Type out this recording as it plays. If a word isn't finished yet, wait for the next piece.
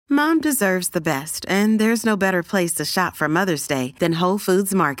Mom deserves the best, and there's no better place to shop for Mother's Day than Whole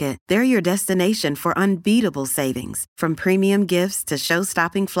Foods Market. They're your destination for unbeatable savings, from premium gifts to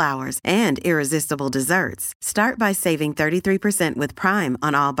show-stopping flowers and irresistible desserts. Start by saving 33% with Prime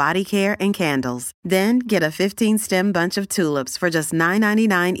on all body care and candles. Then get a 15-stem bunch of tulips for just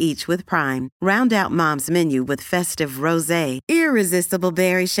 $9.99 each with Prime. Round out Mom's menu with festive rosé, irresistible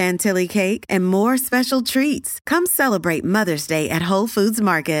berry chantilly cake, and more special treats. Come celebrate Mother's Day at Whole Foods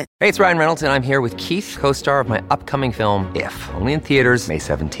Market. Hey, it's Ryan Reynolds, and I'm here with Keith, co-star of my upcoming film, If, only in theaters May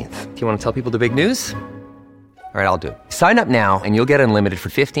 17th. Do you want to tell people the big news? All right, I'll do it. Sign up now and you'll get unlimited for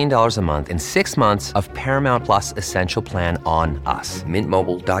 $15 a month and 6 months of Paramount Plus Essential Plan on us.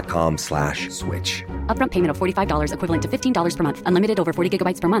 MintMobile.com/switch. Upfront payment of $45 equivalent to $15 per month. Unlimited over 40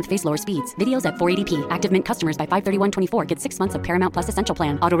 gigabytes per month. Face lower speeds. Videos at 480p. Active Mint customers by 531.24 get 6 months of Paramount Plus Essential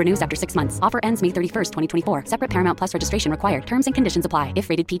Plan. Auto renews after 6 months. Offer ends May 31st, 2024. Separate Paramount Plus registration required. Terms and conditions apply if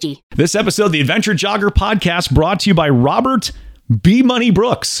rated PG. This episode of the Adventure Jogger podcast brought to you by Robert B. Money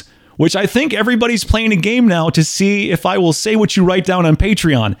Brooks, which I think everybody's playing a game now to see if I will say what you write down on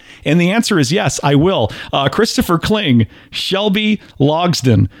Patreon. And the answer is yes, I will. Christopher Kling, Shelby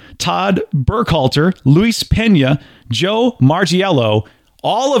Logsden, Todd Burkhalter, Luis Pena, Joe Margiello,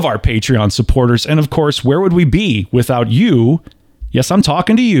 all of our Patreon supporters. And of course, where would we be without you? Yes, I'm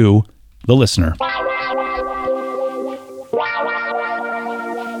talking to you, the listener.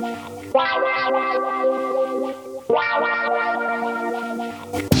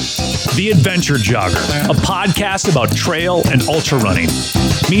 The Adventure Jogger, a podcast about trail and ultra running.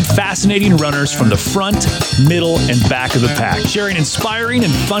 Meet fascinating runners from the front, middle, and back of the pack, sharing inspiring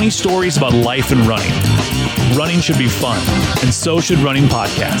and funny stories about life and running. Running should be fun, and so should running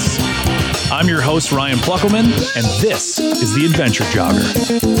podcasts. I'm your host, Ryan Pluckelman, and this is The Adventure Jogger.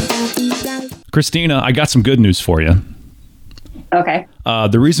 Christina, I got some good news for you. Okay.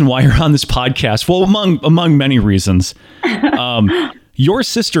 The reason why you're on this podcast, well, among many reasons, your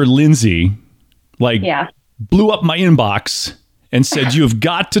sister, Lindsay, blew up my inbox and said, you have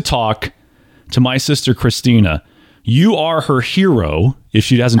got to talk to my sister, Christina. You are her hero, if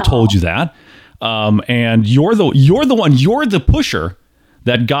she hasn't told you that. And you're the pusher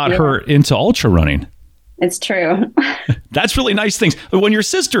that got her into ultra running. It's true. That's really nice things. When your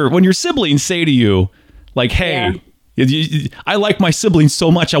siblings say to you, like, hey, I like my siblings so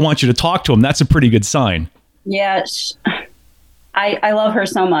much, I want you to talk to them. That's a pretty good sign. Yeah. I love her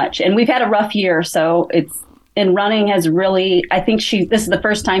so much, and we've had a rough year. So running has really, I think this is the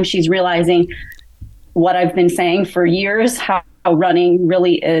first time she's realizing what I've been saying for years, how running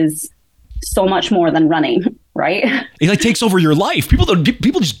really is so much more than running, right? It takes over your life. People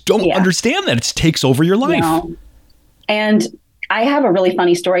just don't understand that it takes over your life. And I have a really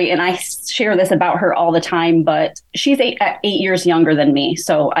funny story, and I share this about her all the time, but she's 8 years younger than me.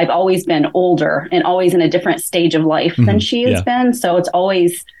 So I've always been older and always in a different stage of life than she has been. So it's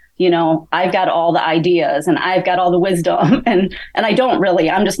always, I've got all the ideas and I've got all the wisdom and I don't really,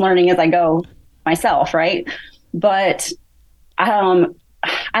 I'm just learning as I go myself. Right. But I don't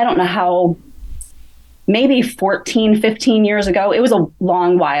know how, maybe 14, 15 years ago, it was a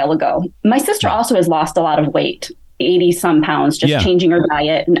long while ago. My sister also has lost a lot of weight. 80 some pounds, just changing her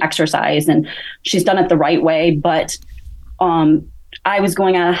diet and exercise. And she's done it the right way. But I was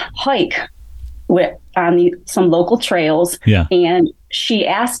going on a hike on some local trails. And she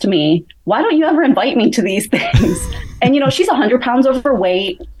asked me, why don't you ever invite me to these things? And, she's 100 pounds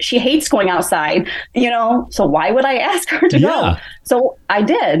overweight. She hates going outside, so why would I ask her to go? So I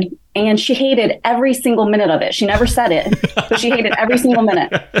did. And she hated every single minute of it. She never said it, but she hated every single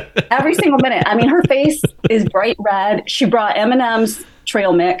minute. Every single minute. I mean, her face is bright red. She brought M&M's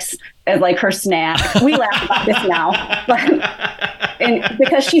trail mix as like her snack. We laugh about this now, and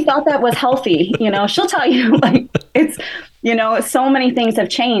because she thought that was healthy, she'll tell you it's, so many things have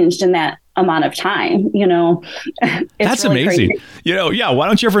changed in that amount of time, That's really amazing. Crazy. Why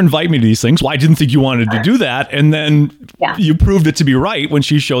don't you ever invite me to these things? Well, I didn't think you wanted to do that. And then you proved it to be right when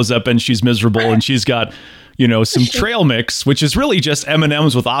she shows up and she's miserable and she's got, some trail mix, which is really just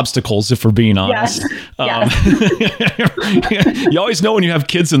M&Ms with obstacles, if we're being honest. You always know when you have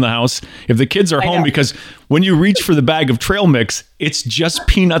kids in the house, if the kids are home, because when you reach for the bag of trail mix, it's just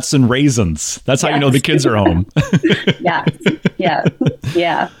peanuts and raisins. That's how you know the kids are home. Yeah.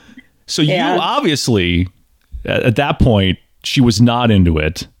 So you obviously, at that point, she was not into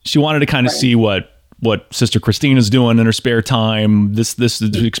it. She wanted to kind of see what Sister Christina's doing in her spare time, this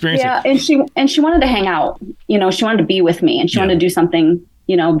experience. Yeah, and she wanted to hang out. She wanted to be with me, and she wanted to do something,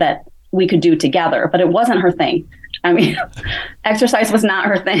 that we could do together. But it wasn't her thing. I mean, exercise was not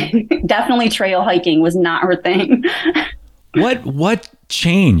her thing. Definitely trail hiking was not her thing. What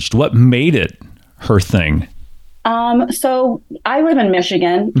changed? What made it her thing? So I live in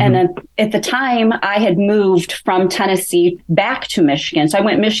Michigan, and then at the time I had moved from Tennessee back to Michigan. So I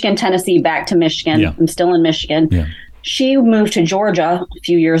went Michigan, Tennessee, back to Michigan. Yeah. I'm still in Michigan. Yeah. She moved to Georgia a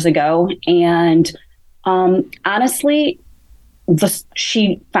few years ago, and honestly,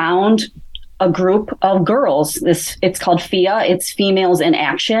 she found a group of girls. It's called FIA. It's Females in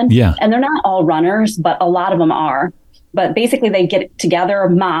Action. Yeah. And they're not all runners, but a lot of them are. But basically, they get together,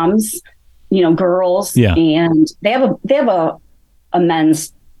 moms, girls, and they have a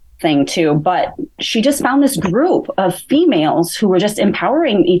men's thing too. But she just found this group of females who were just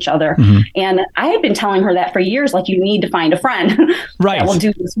empowering each other. And I had been telling her that for years, like, you need to find a friend that will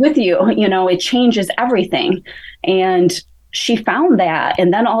do this with you. It changes everything. And she found that.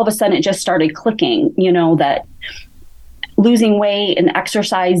 And then all of a sudden it just started clicking, that losing weight and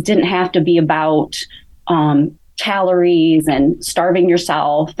exercise didn't have to be about, calories and starving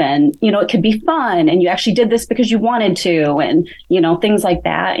yourself, and it could be fun, and you actually did this because you wanted to, and things like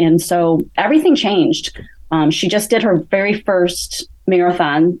that. And so everything changed. She just did her very first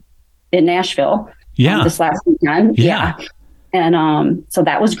marathon in Nashville this last weekend. And so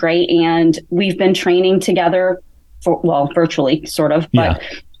that was great, and we've been training together virtually sort of, but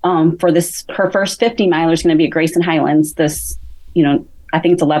for this, her first 50 miler is going to be at Grayson Highlands this, I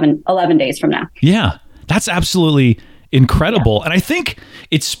think it's 11 days from now. That's absolutely incredible. And I think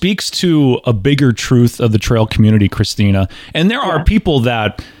it speaks to a bigger truth of the trail community, Christina. And there are people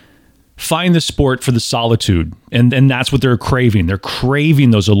that find the sport for the solitude, and that's what they're craving. They're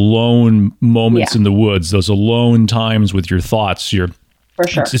craving those alone moments in the woods, those alone times with your thoughts. For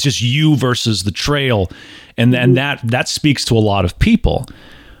sure. It's just you versus the trail. And then that speaks to a lot of people.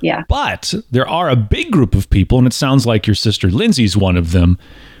 Yeah. But there are a big group of people, and it sounds like your sister Lindsay's one of them,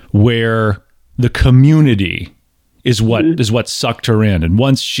 where the community is what sucked her in. And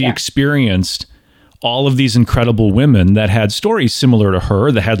once she experienced all of these incredible women that had stories similar to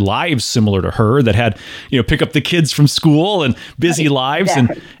her, that had lives similar to her, that had, pick up the kids from school and busy lives,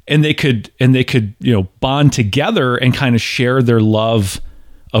 and they could bond together and kind of share their love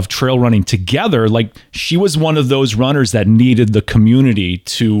of trail running together. Like, she was one of those runners that needed the community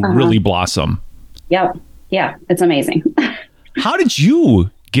to really blossom. Yep. Yeah. It's amazing. How did you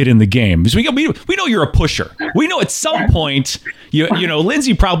get in the game? Because we know you're a pusher. We know at some point,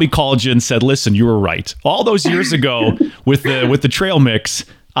 Lindsay probably called you and said, listen, you were right. All those years ago with the trail mix,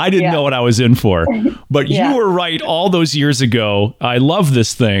 I didn't know what I was in for, but you were right all those years ago. I love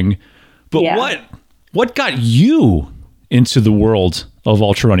this thing. But what got you into the world of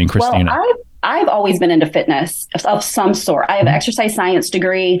ultra running, Christina? Well, I've always been into fitness of some sort. I have an exercise science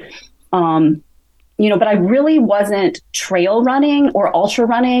degree. But I really wasn't trail running or ultra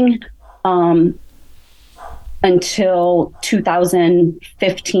running until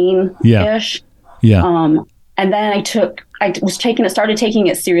 2015-ish. And then I started taking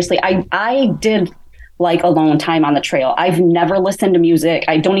it seriously. I did like alone time on the trail. I've never listened to music.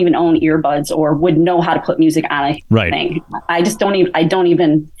 I don't even own earbuds or would know how to put music on a thing. I just don't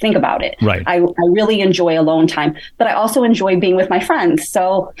even think about it. I really enjoy alone time, but I also enjoy being with my friends.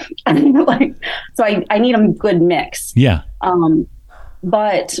 So I need a good mix.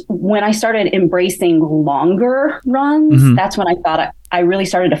 But when I started embracing longer runs, that's when I thought I really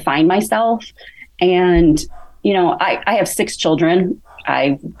started to find myself. And, I have 6 children.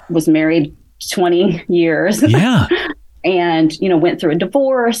 I was married 20 years. And, went through a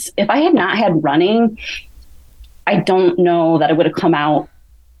divorce. If I had not had running, I don't know that it would have come out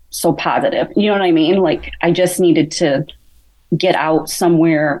so positive. You know what I mean? Like, I just needed to get out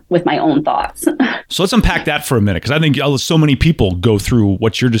somewhere with my own thoughts. So let's unpack that for a minute, because I think so many people go through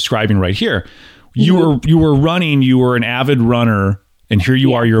what you're describing right here. You were running, you were an avid runner, and here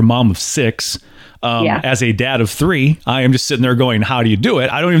you are, you're a mom of 6. As a dad of 3, I am just sitting there going, how do you do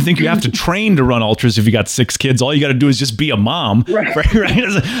it? I don't even think you have to train to run ultras if you got 6 kids. All you got to do is just be a mom. Right?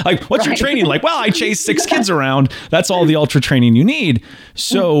 Like, what's your training like? Well, I chase 6 kids around. That's all the ultra training you need.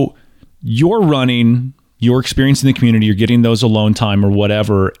 So you're running, you're experiencing the community, you're getting those alone time or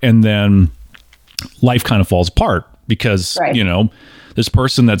whatever, and then life kind of falls apart because, this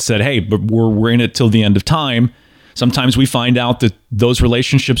person that said, hey, but we're in it till the end of time. Sometimes we find out that those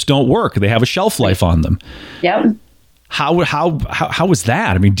relationships don't work. They have a shelf life on them. Yep. How was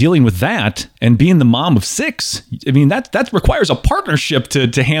that? I mean, dealing with that and being the mom of 6. I mean, that requires a partnership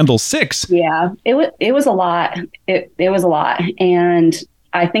to handle 6. Yeah, it was a lot. It was a lot, and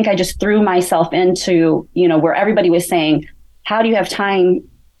I think I just threw myself into where everybody was saying, "How do you have time,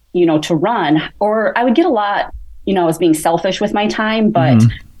 to run?" Or I would get a lot, as being selfish with my time, but.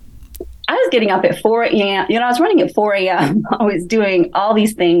 I was getting up at 4 a.m. I was running at 4 a.m. I was doing all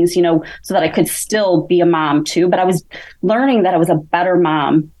these things, so that I could still be a mom too. But I was learning that I was a better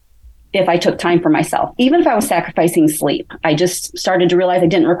mom if I took time for myself, even if I was sacrificing sleep. I just started to realize I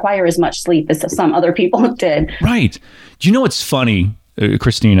didn't require as much sleep as some other people did. Right. Do you know what's funny,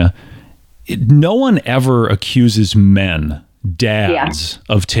 Christina? No one ever accuses men, dads,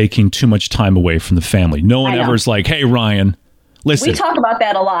 of taking too much time away from the family. No one ever is like, hey, Ryan, listen. We talk about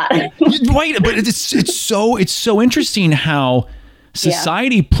that a lot. Right. But it's so interesting how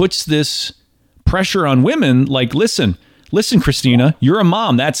society puts this pressure on women. Like, listen, Christina, you're a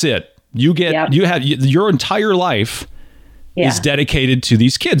mom. That's it. You have your entire life is dedicated to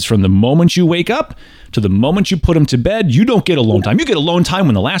these kids from the moment you wake up to the moment you put them to bed. You don't get alone time. You get alone time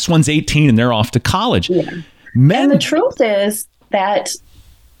when the last one's 18 and they're off to college. Yeah. And the truth is that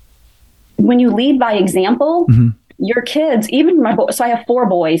when you lead by example, your kids, even so I have 4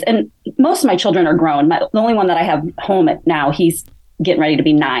 boys, and most of my children are grown. The only one that I have home at now, he's getting ready to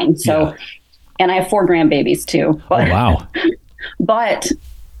be 9. So, and I have 4 grandbabies too. But, oh, wow. But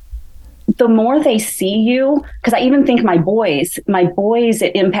the more they see you, because I even think my boys,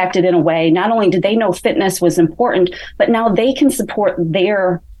 it impacted in a way. Not only did they know fitness was important, but now they can support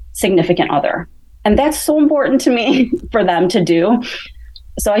their significant other. And that's so important to me for them to do.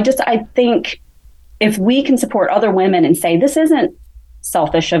 So I think if we can support other women and say, this isn't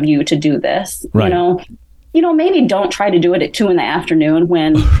selfish of you to do this, right. Maybe don't try to do it at 2 p.m.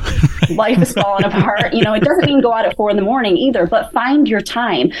 when life is falling apart. It doesn't mean go out at 4 a.m. either, but find your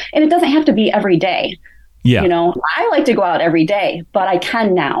time. And it doesn't have to be every day. Yeah. I like to go out every day, but I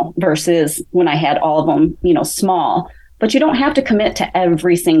can now versus when I had all of them, small. But you don't have to commit to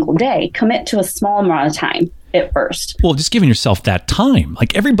every single day. Commit to a small amount of time at first. Well, just giving yourself that time.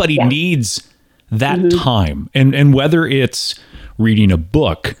 Like everybody needs that time. And whether it's reading a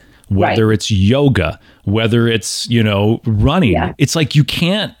book, whether it's yoga, whether it's, running, it's like you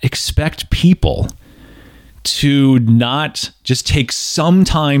can't expect people to not just take some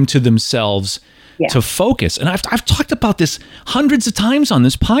time to themselves to focus. And I've talked about this hundreds of times on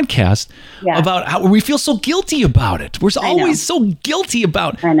this podcast about how we feel so guilty about it. We're always so guilty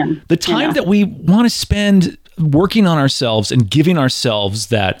about the time that we want to spend working on ourselves and giving ourselves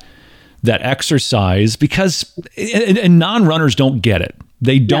that exercise, because and non-runners don't get it.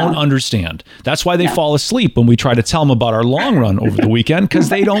 They don't understand. That's why they fall asleep when we try to tell them about our long run over the weekend, because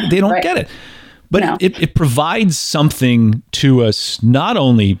they don't get it. But it provides something to us, not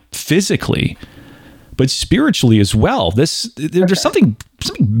only physically, but spiritually as well. There's something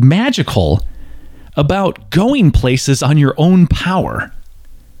magical about going places on your own power.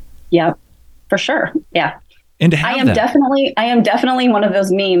 Yeah, for sure. Yeah. And to have I am definitely one of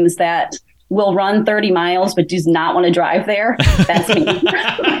those memes that will run 30 miles but does not want to drive there. That's me.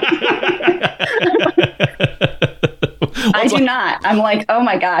 I do not. I'm like, oh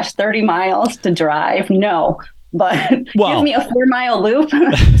my gosh, 30 miles to drive? No. But give me a 4-mile loop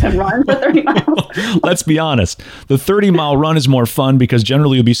to run for 30 miles. Let's be honest. The 30-mile run is more fun because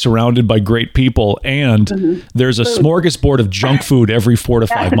generally you'll be surrounded by great people, and there's a smorgasbord of junk food every 4 to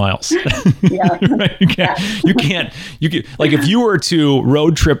 5 miles. Right? You can't, like if you were to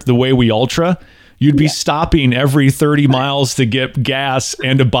road trip the way we ultra, you'd be stopping every 30 miles to get gas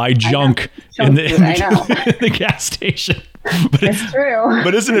and to buy junk in the gas station. But it's true.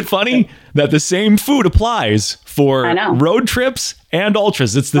 But isn't it funny that the same food applies for road trips and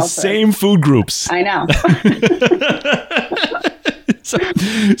ultras? It's the same food groups. I know.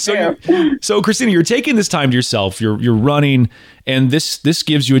 So Christina, you're taking this time to yourself. You're running, and this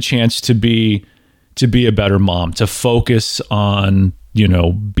gives you a chance to be a better mom, to focus on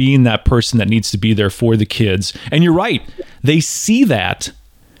being that person that needs to be there for the kids. And you're right. They see that.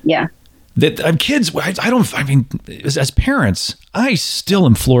 Yeah. That kids, as parents, I still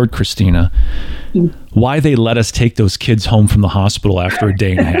am floored, Christina, why they let us take those kids home from the hospital after a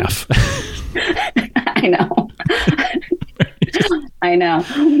day and a half. I know. I know.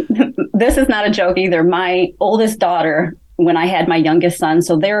 This is not a joke either. My oldest daughter, when I had my youngest son,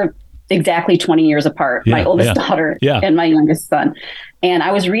 so they're exactly 20 years apart, my oldest daughter and my youngest son. And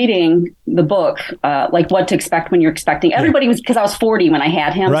I was reading the book, like What to Expect When You're Expecting. Everybody was, because I was 40 when I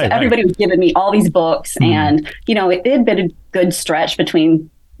had him. So everybody was giving me all these books. And, it had been a good stretch between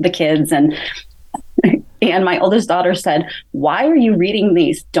the kids. And my oldest daughter said, why are you reading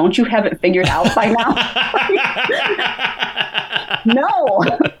these? Don't you have it figured out by now? No,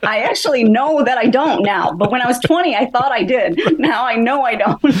 I actually know that I don't now. But when I was 20, I thought I did. Now I know I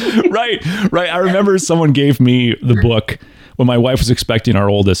don't. Right. I remember someone gave me the book when my wife was expecting our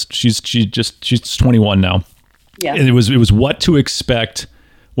oldest. She's 21 now. Yeah. And it was What to Expect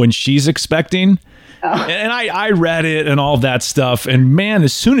when she's expecting. Oh. And I read it and all of that stuff. And man,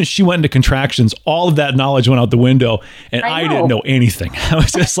 as soon as she went into contractions, all of that knowledge went out the window. And I didn't know anything. I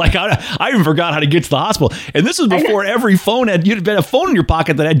was just like, I even forgot how to get to the hospital. And this was before every phone you'd had a phone in your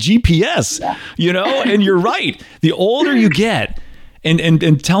pocket that had GPS, you know? And you're right. The older you get,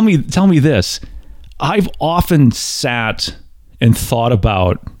 and tell me this, I've often sat and thought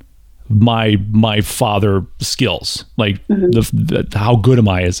about my father skills, like how good am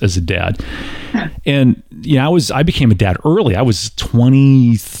I as a dad? And I became a dad early. I was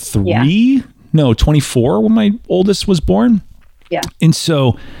 24 when my oldest was born. Yeah. And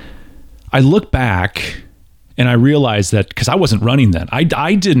so I look back and I realized that because I wasn't running then.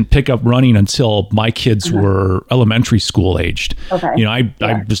 I didn't pick up running until my kids were elementary school aged. Okay. I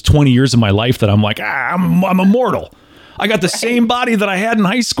was 20 years of my life that I'm like, I'm immortal. I got the same body that I had in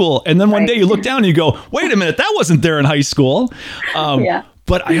high school. And then one day you look down and you go, wait a minute, that wasn't there in high school.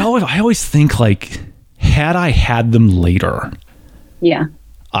 But I always think, like, had I had them later,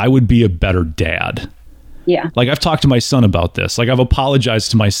 I would be a better dad. Yeah. Like, I've talked to my son about this. Like, I've apologized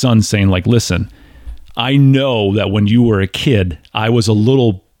to my son saying, like, listen, I know that when you were a kid, I was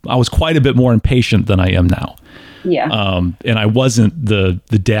quite a bit more impatient than I am now. Yeah. And I wasn't the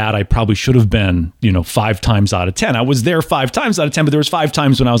dad I probably should have been, 5 times out of 10. I was there 5 times out of 10, but there was 5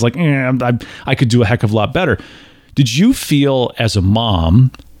 times when I was like, I could do a heck of a lot better. Did you feel as a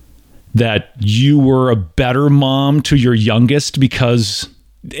mom that you were a better mom to your youngest because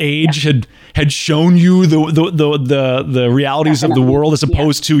age had shown you the realities of the world as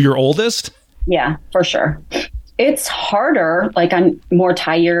opposed to your oldest? Yeah, for sure. It's harder. Like, I'm more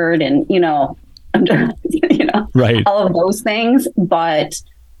tired and, right. all of those things. But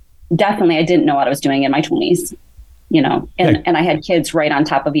definitely I didn't know what I was doing in my 20s, and I had kids right on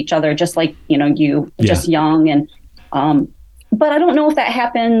top of each other, just like, just young. And, but I don't know if that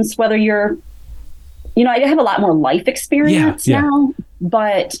happens, whether you're, I have a lot more life experience now,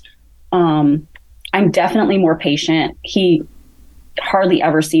 but, I'm definitely more patient. He hardly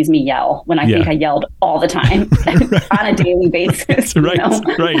ever sees me yell when I think I yelled all the time on a daily basis. Right.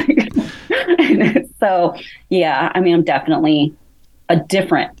 So, I'm definitely a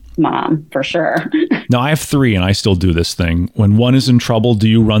different mom for sure. Now, I have 3 and I still do this thing. When one is in trouble, do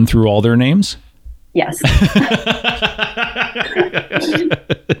you run through all their names? Yes.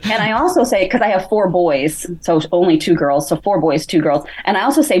 And I also say, because I have 4 boys, so only 2 girls, so 4 boys, 2 girls. And I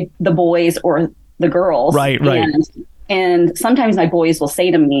also say the boys or the girls. Right. And sometimes my boys will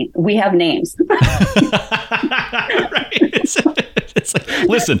say to me, we have names. Right. It's like,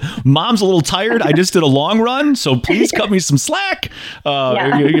 listen, mom's a little tired. I just did a long run, so please cut me some slack.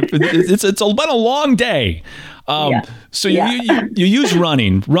 It's been a long day. So you use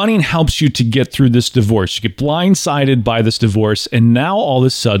running. Running helps you to get through this divorce. You get blindsided by this divorce, and now all of a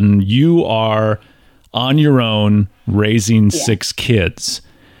sudden you are on your own raising 6 kids.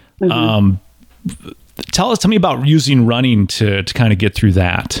 Tell me about using running to kind of get through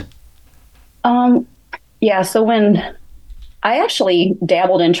that. So when I actually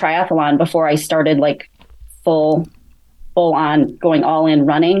dabbled in triathlon before I started like full on going all in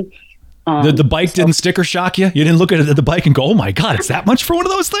running. The bike didn't sticker shock you? You didn't look at the bike and go, oh my God, it's that much for one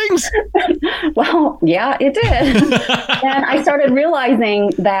of those things? Well, yeah, it did. And I started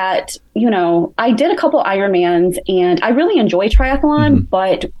realizing that, I did a couple Ironmans and I really enjoy triathlon.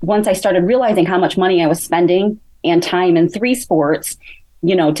 But once I started realizing how much money I was spending and time in 3 sports,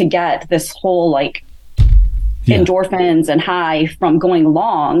 to get this whole endorphins and high from going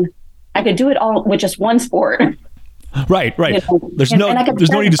long, I could do it all with just one sport. Right. There's no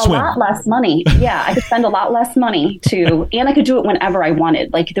need to swim. A lot less money. Yeah, I could spend a lot less money and I could do it whenever I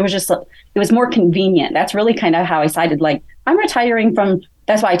wanted. Like, it was more convenient. That's really kind of how I decided. Like, I'm retiring from.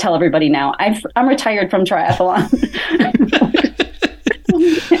 That's why I tell everybody now. I'm retired from triathlon.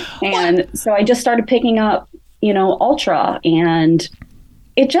 And so I just started picking up, ultra, and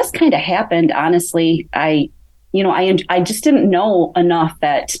it just kind of happened. Honestly, I just didn't know enough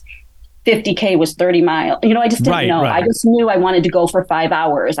that 50K was 30 miles. I just didn't know. Right. I just knew I wanted to go for 5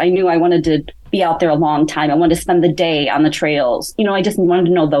 hours. I knew I wanted to be out there a long time. I wanted to spend the day on the trails. I just wanted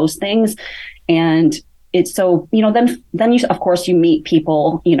to know those things. And it's so, then you, of course, you meet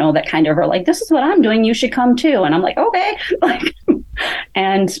people, that kind of are like, this is what I'm doing. You should come too. And I'm like, okay.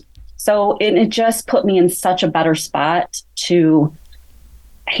 And so it just put me in such a better spot to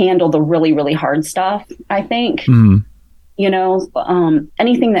handle the really, really hard stuff, I think. Anything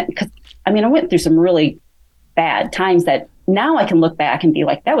that, I went through some really bad times that now I can look back and be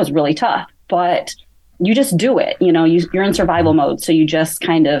like, that was really tough, but you just do it. You're in survival mode. So you just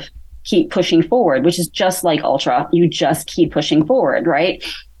kind of keep pushing forward, which is just like ultra. You just keep pushing forward, right?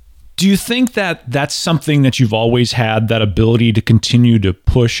 Do you think that that's something that you've always had, that ability to continue to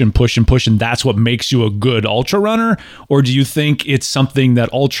push and push and push, and that's what makes you a good ultra runner? Or do you think it's something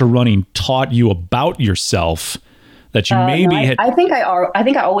that ultra running taught you about yourself that you maybe had? I think I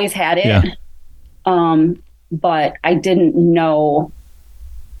always had it. Yeah. But I didn't know,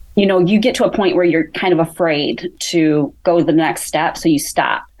 you get to a point where you're kind of afraid to go the next step. So you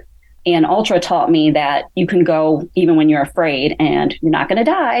stop. And ultra taught me that you can go even when you're afraid and you're not going to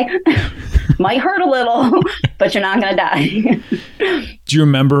die. Might hurt a little, but you're not going to die. Do you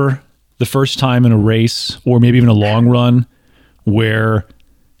remember the first time in a race, or maybe even a long run, where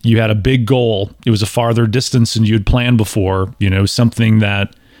you had a big goal? It was a farther distance than you'd planned before, something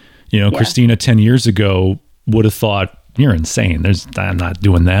that, Christina 10 years ago would have thought, you're insane. I'm not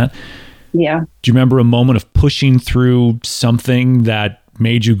doing that. Yeah. Do you remember a moment of pushing through something that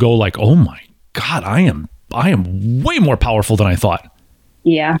made you go like, oh my God, I am way more powerful than I thought?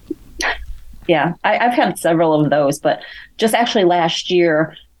 Yeah. Yeah. I've had several of those, but just actually last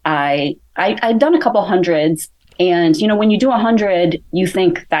year, I'd done a couple hundreds, and, when you do 100, you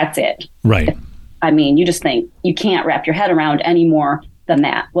think that's it. Right. I mean, you just think you can't wrap your head around any more than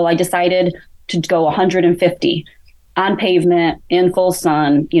that. Well, I decided to go 150 on pavement in full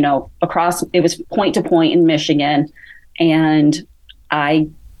sun, across, it was point to point in Michigan. And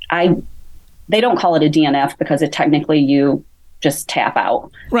they don't call it a DNF because it technically you just tap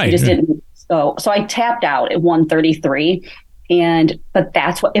out. Right. You just didn't. So I tapped out at 133. But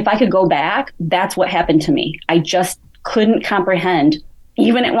that's what, if I could go back, that's what happened to me. I just couldn't comprehend,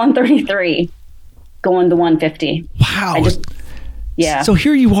 even at 133, going to 150. Wow. Yeah. So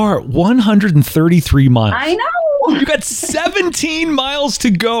here you are, 133 miles. I know. You got 17 miles to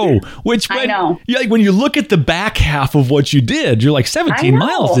go, which I know. When you look at the back half of what you did, you're like 17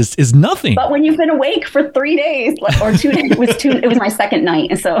 miles is nothing. But when you've been awake for 3 days or 2 days, it was my second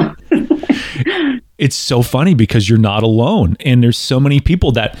night. So it's so funny because you're not alone. And there's so many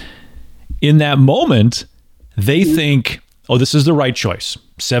people that in that moment, they think, oh, this is the right choice.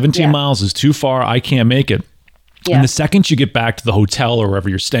 17 miles is too far. I can't make it. Yeah. And the second you get back to the hotel or wherever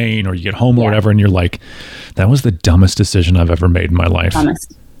you're staying, or you get home or whatever, and you're like, that was the dumbest decision I've ever made in my life.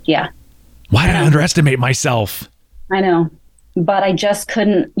 Dumbest. Yeah. Why did I underestimate myself? I know. But I just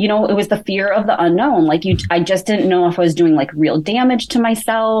couldn't, it was the fear of the unknown. Like I just didn't know if I was doing like real damage to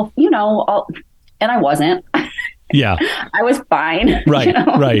myself, and I wasn't. Yeah. I was fine. Right.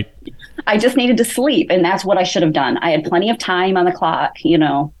 Right. I just needed to sleep, and that's what I should have done. I had plenty of time on the clock,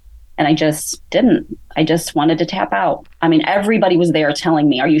 and I just didn't. I just wanted to tap out. I mean, everybody was there telling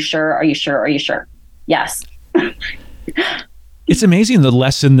me, are you sure? Are you sure? Are you sure? Yes. It's amazing the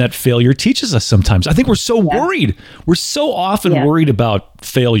lesson that failure teaches us sometimes. I think we're so worried. We're so often worried about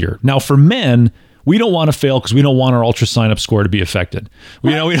failure. Now, for men, we don't want to fail because we don't want our ultra sign up score to be affected.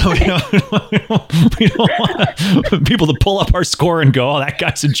 We don't want people to pull up our score and go, "Oh, that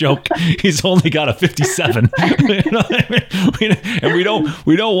guy's a joke. He's only got a 57." And we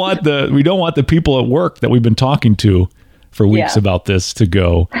don't want the people at work that we've been talking to for weeks about this to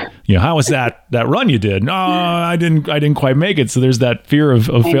go, how was that run you did? No, I didn't quite make it. So there's that fear of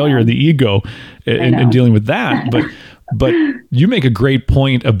failure, the ego, in dealing with that. But you make a great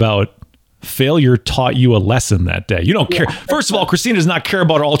point about failure taught you a lesson that day. You don't care. First of all, Christina does not care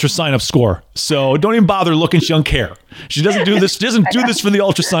about her ultra sign up score. So don't even bother looking. She doesn't care. She doesn't do this. She doesn't do this for the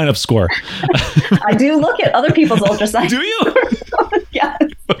ultra sign up score. I do look at other people's ultra sign. Do you? Yes.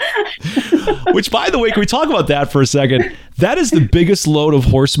 Which, by the way, can we talk about that for a second? That is the biggest load of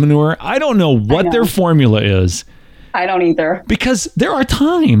horse manure. I don't know what their formula is. I don't either. Because there are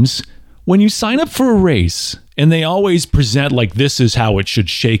times when you sign up for a race and they always present like this is how it should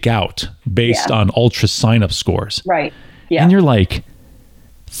shake out based on ultra sign-up scores. Right. Yeah. And you're like,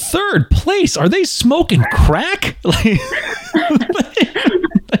 third place? Are they smoking crack? Like,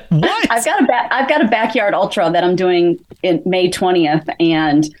 what? I've got a backyard ultra that I'm doing in May 20th,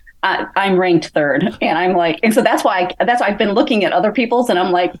 and I'm ranked third. And I'm like, and so that's why I've been looking at other people's, and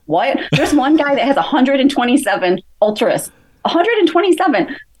I'm like, what? There's one guy that has 127 ultras.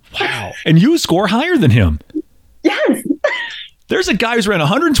 127. Wow. And you score higher than him. Yes. There's a guy who's ran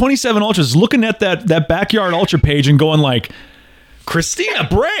 127 ultras looking at that backyard ultra page and going like, Christina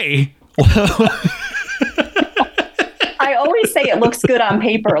Bray. I always say it looks good on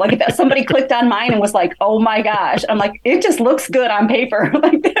paper. Like if somebody clicked on mine and was like, oh my gosh, I'm like, it just looks good on paper.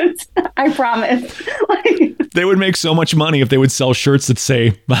 Like that's, I promise. They would make so much money if they would sell shirts that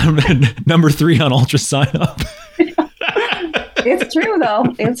say number 3 on ultra sign up. It's true, though.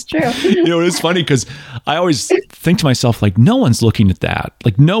 It's true. It's funny because I always think to myself, like, no one's looking at that.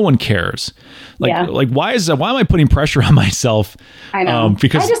 Like, no one cares. Like, why am I putting pressure on myself? I know.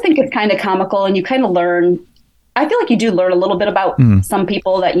 Because I just think it's kind of comical, and you kind of learn. I feel like you do learn a little bit about some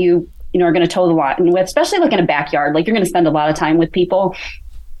people that you are going to toe the line with, especially like in a backyard. Like, you're going to spend a lot of time with people,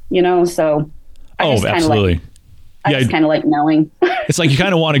 so. Absolutely. I just kind of like knowing. It's like you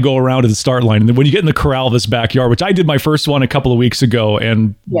kind of want to go around to the start line. And then when you get in the corral of this backyard, which I did my first one a couple of weeks ago,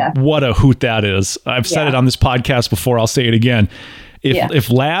 and what a hoot that is. I've said it on this podcast before. I'll say it again.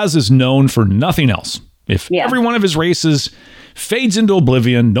 If Laz is known for nothing else, if every one of his races fades into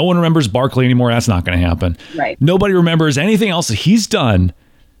oblivion, no one remembers Barkley anymore, that's not going to happen. Right. Nobody remembers anything else that he's done.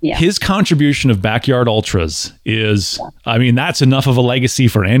 Yeah. His contribution of backyard ultras is, that's enough of a legacy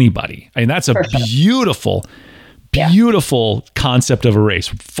for anybody. That's a beautiful concept of a race.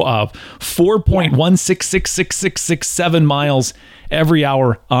 4.1666667 miles every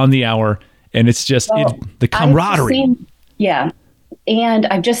hour on the hour. And it's just the camaraderie. And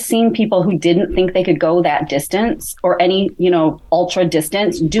I've just seen people who didn't think they could go that distance or any, ultra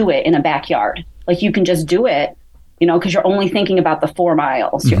distance, do it in a backyard. Like, you can just do it, because you're only thinking about the 4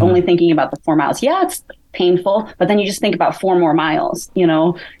 miles. You're only thinking about the 4 miles. Yeah, it's painful, but then you just think about 4 more miles,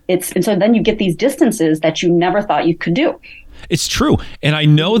 and so then you get these distances that you never thought you could do. It's true. And I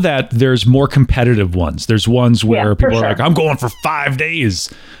know that there's more competitive ones. There's ones where people are like, I'm going for 5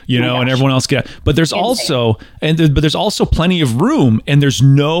 days, and everyone else but there's also plenty of room, and there's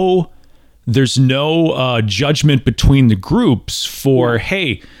no judgment between the groups for,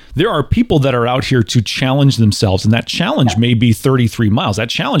 hey, there are people that are out here to challenge themselves, and that challenge may be 33 miles. That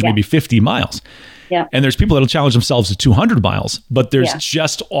challenge may be 50 miles. Yeah. And there's people that'll challenge themselves to 200 miles, but there's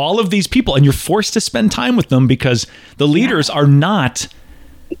just all of these people, and you're forced to spend time with them because the leaders are not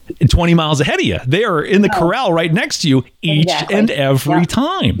 20 miles ahead of you. They are in the corral right next to you each and every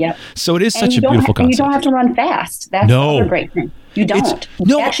time. Yep. So it is such a beautiful concept. You don't have to run fast. That's the other great thing. You don't.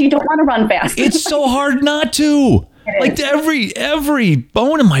 Actually, you don't want to run fast. It's so hard not to. Like, every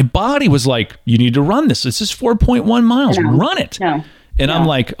bone in my body was like, you need to run this. This is 4.1 miles. Run it. And I'm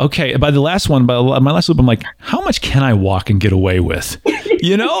like, okay, by my last loop, I'm like, how much can I walk and get away with? And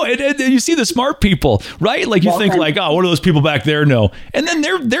you see the smart people, right? Like, you think like, oh, what do those people back there know? And then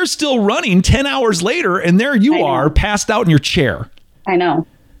they're still running 10 hours later, and there you are passed out in your chair. I know.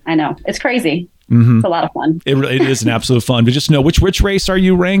 It's crazy. It's a lot of fun. It is an absolute fun. But just know, which race are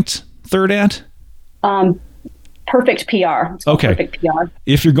you ranked third at? Perfect PR. Okay. Perfect PR.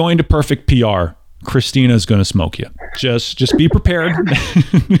 If you're going to perfect PR, Christina is going to smoke you. Just be prepared.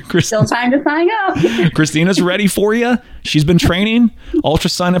 Still time to sign up. Christina's ready for you. She's been training. Ultra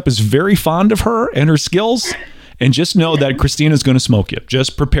Sign Up is very fond of her and her skills. And just know that Christina's going to smoke you.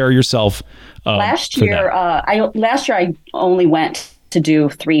 Just prepare yourself. Last year I only went to do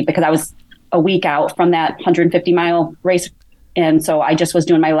 3 because I was a week out from that 150-mile race. And so I just was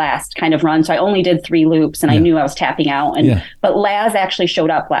doing my last kind of run. So I only did 3 loops, and I knew I was tapping out. But Laz actually showed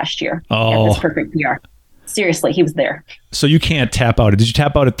up last year at this perfect PR. Seriously, he was there. So you can't tap out. Did you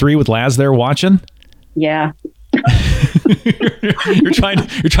tap out at 3 with Laz there watching? Yeah. you're trying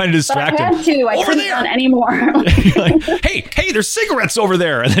to distract him. I had to. I couldn't run anymore. Like, hey, there's cigarettes over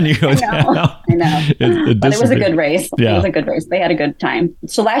there. And then you go, I know. But it was a good race. Yeah. It was a good race. They had a good time.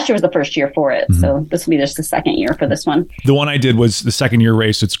 So last year was the first year for it. So this will be just the second year for this one. The one I did was the second year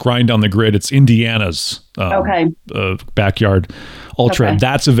race. It's Grind on the Grid. It's Indiana's backyard ultra. Okay.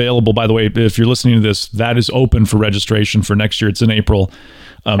 That's available, by the way. If you're listening to this, that is open for registration for next year. It's in April.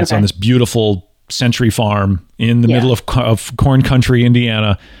 It's on this beautiful Century Farm in the middle of corn country,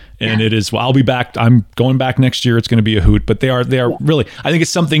 Indiana. And it is, I'll be back. I'm going back next year. It's going to be a hoot, but they are really, I think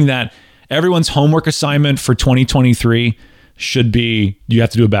it's something that everyone's homework assignment for 2023 should be, you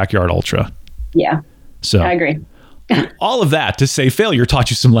have to do a backyard ultra. Yeah. So I agree. All of that to say failure taught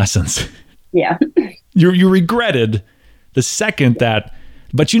you some lessons. Yeah. You regretted the second that,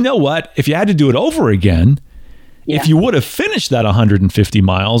 but you know what? If you had to do it over again, if you would have finished that 150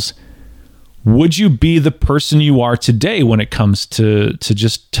 miles, would you be the person you are today when it comes to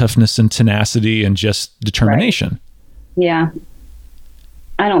just toughness and tenacity and just determination? Right. Yeah.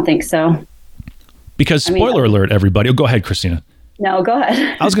 I don't think so. Because spoiler alert, everybody. Oh, go ahead, Christina. No, go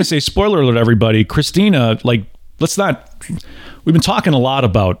ahead. I was going to say, spoiler alert, everybody. Christina, we've been talking a lot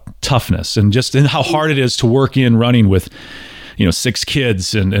about toughness and how hard it is to work in running with, 6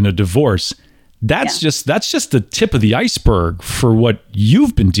 kids and a divorce. That's just the tip of the iceberg for what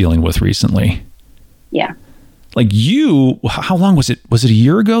you've been dealing with recently. Yeah. How long was it? Was it a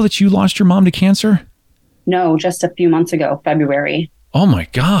year ago that you lost your mom to cancer? No, just a few months ago, February. Oh my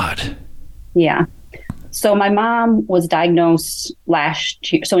God. Yeah. So my mom was diagnosed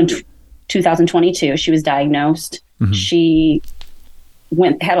last year. So in 2022, she was diagnosed. Mm-hmm. She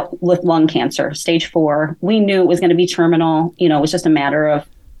had with lung cancer, stage 4. We knew it was going to be terminal. You know, it was just a matter of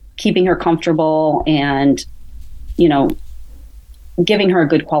keeping her comfortable and, you know, giving her a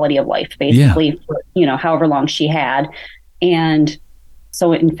good quality of life, basically, for, you know, however long she had. And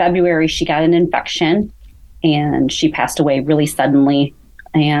so in February, she got an infection and she passed away really suddenly.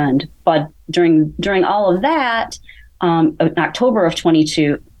 But during all of that, in October of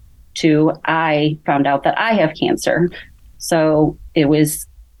 22, I found out that I have cancer. So it was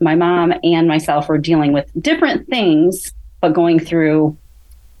my mom and myself were dealing with different things, but going through,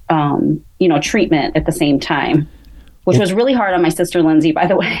 you know, treatment at the same time, which was really hard on my sister, Lindsay, by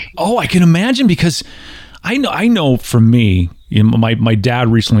the way. Oh, I can imagine, because I know for me, you know, my dad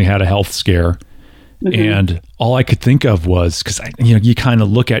recently had a health scare. Mm-hmm. And all I could think of was, because you know, you kind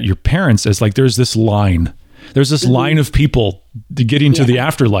of look at your parents as like there's this line mm-hmm. line of people getting to the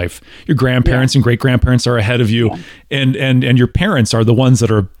afterlife. Your grandparents and great grandparents are ahead of you, and your parents are the ones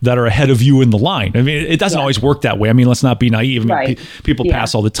that are ahead of you in the line. I mean, it doesn't always work that way. I mean, let's not be naive. I mean, people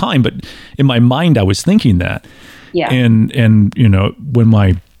pass all the time, but in my mind, I was thinking that. Yeah. And you know, when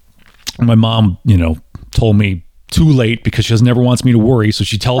my mom, you know, told me too late, because she never wants me to worry. So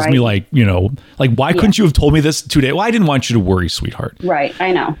she tells me like, you know, like, why couldn't you have told me this 2 days? Well, I didn't want you to worry, sweetheart. Right.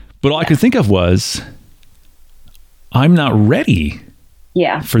 I know. But all I could think of was, I'm not ready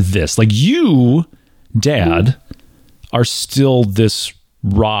for this. Like, you, Dad, are still this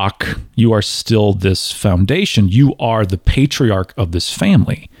rock. You are still this foundation. You are the patriarch of this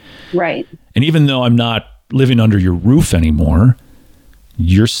family. Right. And even though I'm not living under your roof anymore,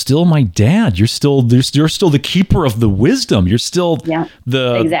 you're still my dad. You're still the keeper of the wisdom. You're still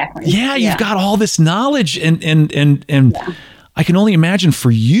exactly. Yeah, you've got all this knowledge, and I can only imagine for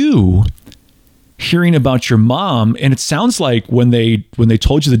you hearing about your mom. And it sounds like when they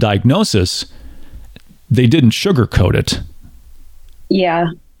told you the diagnosis, they didn't sugarcoat it. Yeah,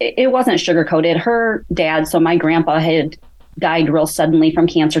 it wasn't sugarcoated. Her dad, so my grandpa, had died real suddenly from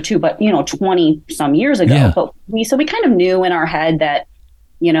cancer too, but you know, 20 some years ago. Yeah. But we kind of knew in our head that,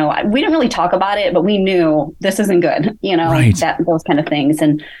 you know, we didn't really talk about it, but we knew this isn't good, you know, those kind of things.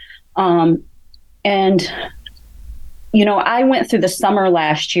 And, you know, I went through the summer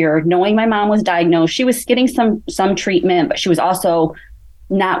last year knowing my mom was diagnosed. She was getting some treatment, but she was also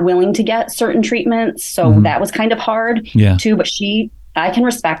not willing to get certain treatments. So that was kind of hard too, but I can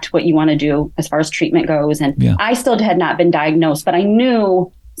respect what you want to do as far as treatment goes. And I still had not been diagnosed, but I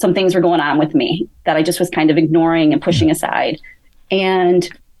knew some things were going on with me that I just was kind of ignoring and pushing aside. And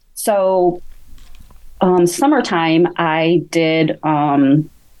so summertime, I did what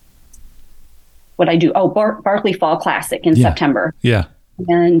I do. Barkley Fall Classic in September. Yeah.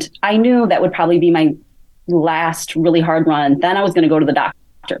 And I knew that would probably be my last really hard run. Then I was going to go to the doctor.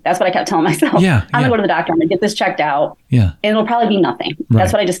 That's what I kept telling myself. I'm going to go to the doctor. I'm going to get this checked out. Yeah. And it'll probably be nothing. Right.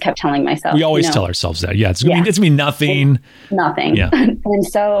 That's what I just kept telling myself. We always tell ourselves that. Yeah. It's going to be nothing. Nothing. Yeah. And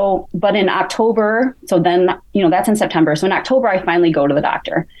so, but in October, so then, you know, that's in September. So in October, I finally go to the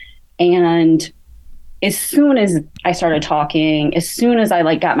doctor. And as soon as I started talking, as soon as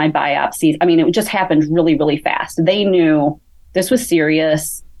I got my biopsies, I mean, it just happened really, really fast. They knew this was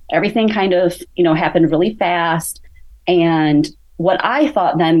serious. Everything kind of, you know, happened really fast. And what I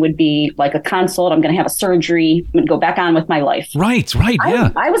thought then would be like a consult, I'm going to have a surgery, I'm going to go back on with my life. Right,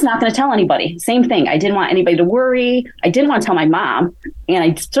 yeah. I was not going to tell anybody. Same thing. I didn't want anybody to worry. I didn't want to tell my mom, and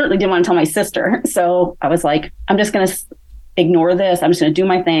I certainly didn't want to tell my sister. So I was like, I'm just going to ignore this. I'm just going to do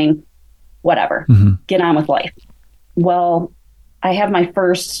my thing, whatever, get on with life. Well, I have my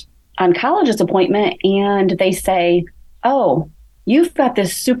first oncologist appointment, and they say, oh, you've got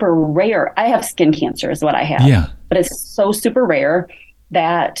this super rare, I have skin cancer is what I have. Yeah. But it's so super rare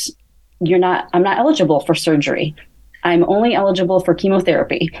that I'm not eligible for surgery. I'm only eligible for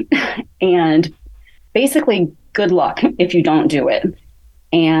chemotherapy. And basically, good luck if you don't do it.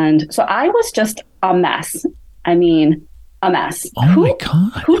 And so I was just a mess. I mean, a mess. Oh my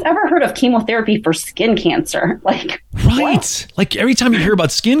God. Who's ever heard of chemotherapy for skin cancer? Right. What? Like every time you hear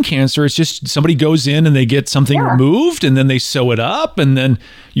about skin cancer, it's just somebody goes in and they get something removed and then they sew it up and then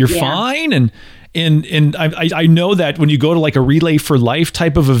you're fine. And I know that when you go to like a Relay for Life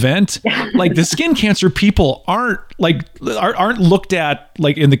type of event, like the skin cancer people aren't looked at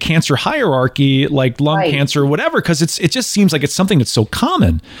like in the cancer hierarchy, like lung cancer or whatever, because it just seems like it's something that's so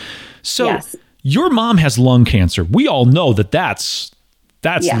common. So your mom has lung cancer. We all know that's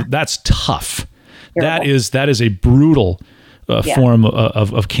tough. Terrible. That is a brutal form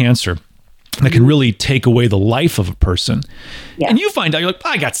of cancer that can really take away the life of a person. Yeah. And you find out, you're like,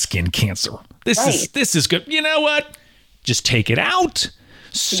 I got skin cancer. This is good. You know what? Just take it out,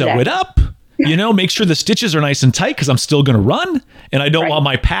 sew it up, make sure the stitches are nice and tight because I'm still going to run and I don't want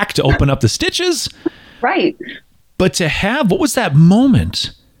my pack to open up the stitches. Right. But to have, what was that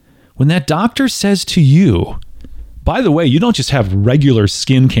moment when that doctor says to you, by the way, you don't just have regular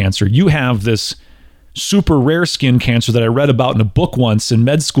skin cancer. You have this super rare skin cancer that I read about in a book once in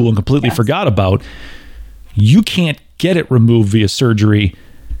med school and completely forgot about. You can't get it removed via surgery.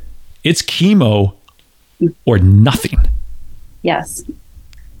 It's chemo or nothing. Yes.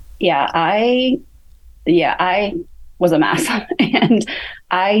 Yeah, I was a mess and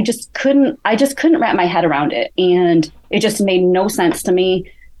I just couldn't wrap my head around it. And it just made no sense to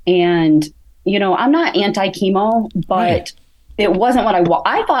me. And, I'm not anti-chemo, but it wasn't what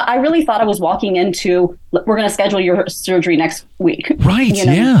I really thought I was walking into, we're going to schedule your surgery next week. Right.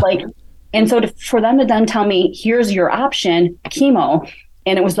 And so for them to then tell me, here's your option, chemo,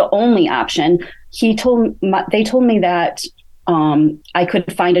 and it was the only option. They told me that I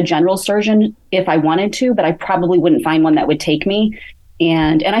could find a general surgeon if I wanted to, but I probably wouldn't find one that would take me.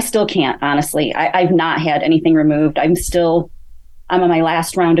 And I still can't, honestly. I've not had anything removed. I'm on my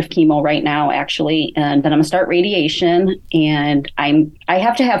last round of chemo right now, actually. And then I'm gonna start radiation, and I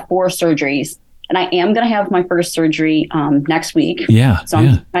have to have 4 surgeries. And I am going to have my first surgery next week. Yeah.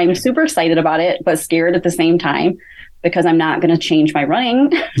 So I'm super excited about it, but scared at the same time because I'm not going to change my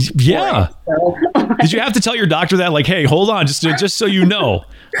running. Yeah. Did you have to tell your doctor that, like, hey, hold on, just so you know,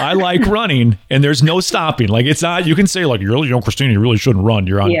 I like running and there's no stopping. Like, it's not, you can say like, Christina, you really shouldn't run.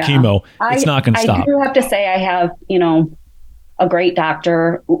 You're on chemo. It's not going to stop. I do have to say I have, a great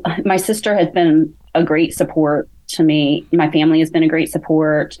doctor. My sister has been a great support to me. My family has been a great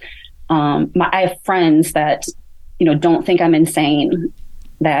support. I have friends that, don't think I'm insane,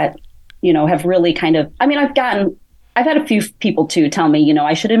 that, have really kind of, I've had a few people too tell me,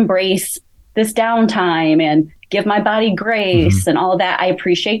 I should embrace this downtime and give my body grace and all of that. I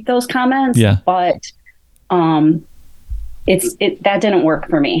appreciate those comments, but that didn't work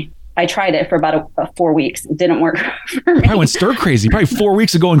for me. I tried it for about 4 weeks. It didn't work for me. Probably went stir crazy. Probably 4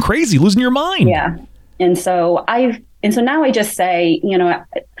 weeks of going crazy, losing your mind. Yeah. And so now I just say,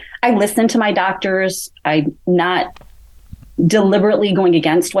 I listen to my doctors. I'm not deliberately going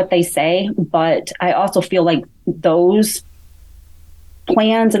against what they say, but I also feel like those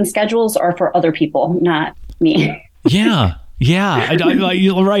plans and schedules are for other people, not me. Yeah.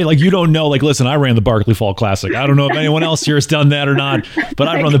 You're right. Like, you don't know, like, listen, I ran the Barkley Fall Classic. I don't know if anyone else here has done that or not, but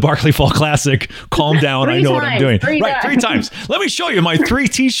I run the Barkley Fall Classic. Calm down. I know what I'm doing. 3 times. Let me show you my 3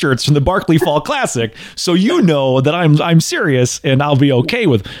 t-shirts from the Barkley Fall Classic. So you know that I'm serious and I'll be okay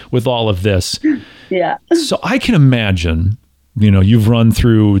with all of this. Yeah. So I can imagine, you've run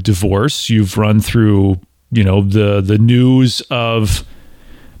through divorce. You've run through, the news of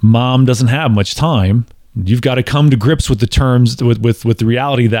mom doesn't have much time. You've got to come to grips with the terms, with the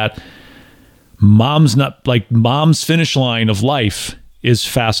reality that mom's finish line of life is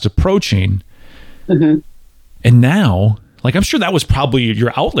fast approaching. Mm-hmm. And now, like, I'm sure that was probably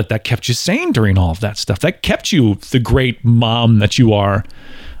your outlet that kept you sane during all of that stuff. That kept you the great mom that you are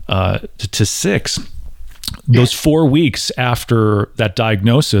to 6. Those 4 weeks after that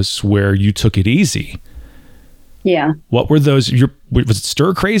diagnosis where you took it easy. Yeah. What were those? Was it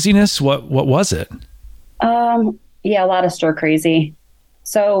stir craziness? What was it? Yeah, a lot of stir crazy.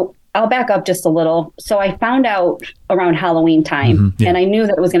 So I'll back up just a little. So I found out around Halloween time, and I knew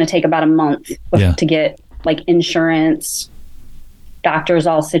that it was going to take about a month to get like insurance, doctors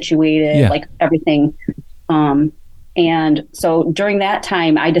all situated, like everything. And so during that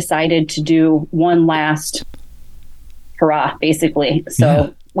time, I decided to do one last hurrah, basically.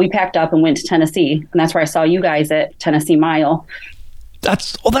 So we packed up and went to Tennessee, and that's where I saw you guys at Tennessee Mile.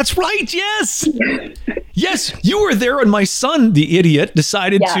 That's right. Yes. Yes. You were there when my son, the idiot,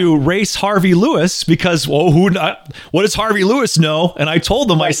 decided to race Harvey Lewis because, what does Harvey Lewis know? And I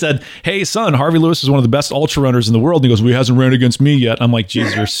told him, I said, hey, son, Harvey Lewis is one of the best ultra runners in the world. And he goes, well, he hasn't ran against me yet. I'm like,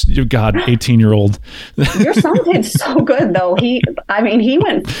 geez, you're God, 18-year-old. Your son did so good, though. He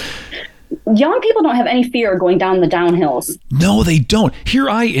went... Young people don't have any fear going down the downhills. No, they don't. Here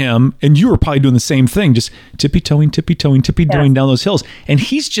I am, and you were probably doing the same thing, just tippy-toeing down those hills. And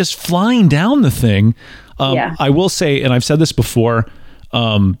he's just flying down the thing. I will say, and I've said this before,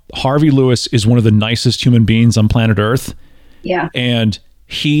 Harvey Lewis is one of the nicest human beings on planet Earth. Yeah. And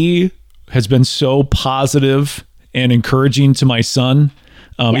he has been so positive and encouraging to my son.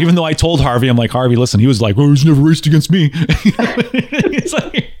 Even though I told Harvey, I'm like, Harvey, listen, he was like, he's never raced against me.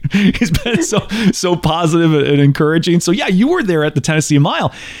 He's been so positive and encouraging. So yeah, you were there at the Tennessee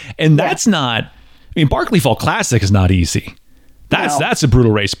Mile, and that's not, Barkley Fall Classic is not easy. That's a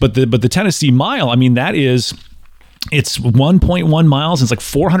brutal race. But the Tennessee Mile, I mean, it's 1.1 miles. And it's like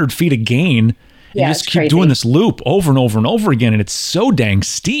 400 feet of gain. You just keep doing this loop over and over and over again, and it's so dang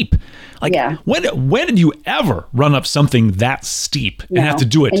steep. Like, when did you ever run up something that steep and have to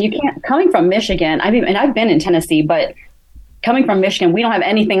do it? And you can't, coming from Michigan, I've been in Tennessee, but coming from Michigan, we don't have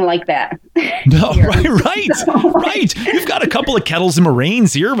anything like that. No, right. You've got a couple of kettles and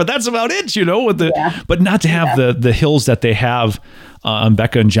moraines here, but that's about it, but not to have the hills that they have on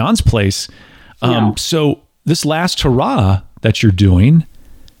Becca and John's place. So this last hurrah that you're doing,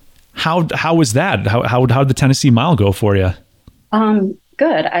 how was that? How did the Tennessee Mile go for you?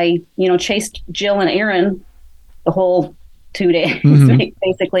 Good. I, chased Jill and Aaron the whole 2 days,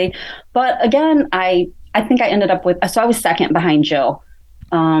 basically. But again, I think I ended up with, so I was second behind Jill.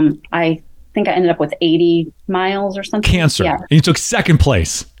 I think I ended up with 80 miles or something. Cancer. Yeah. And you took second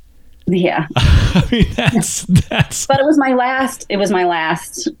place. Yeah. I mean, that's. But it was my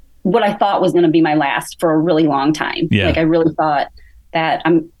last, what I thought was going to be my last for a really long time. Yeah. Like I really thought that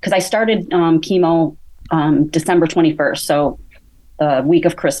because I started chemo December 21st. So the week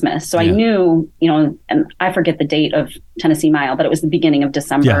of Christmas. So I knew, and I forget the date of Tennessee Mile, but it was the beginning of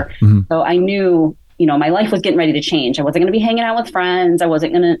December. Yeah. Mm-hmm. So I knew, my life was getting ready to change. I wasn't going to be hanging out with friends. I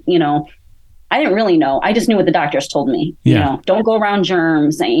wasn't going to, I didn't really know. I just knew what the doctors told me, don't go around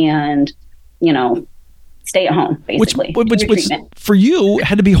germs and, stay at home, basically. Which for you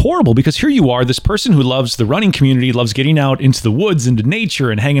had to be horrible, because here you are, this person who loves the running community, loves getting out into the woods, into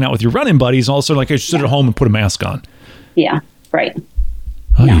nature and hanging out with your running buddies. And also like, I should sit at home and put a mask on. Yeah. Right.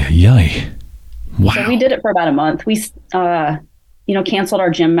 Yay. Wow. So we did it for about a month. We, canceled our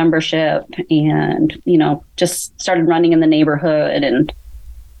gym membership and, just started running in the neighborhood. And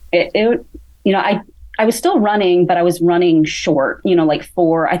I was still running, but I was running short, like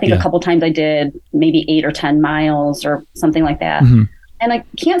a couple times I did maybe 8 or 10 miles or something like that. Mm-hmm. And I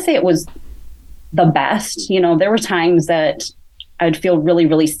can't say it was the best. There were times that I would feel really,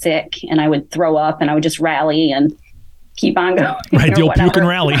 really sick and I would throw up and I would just rally and keep on going. Right. The old puke and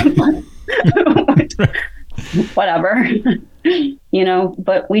rally. Whatever,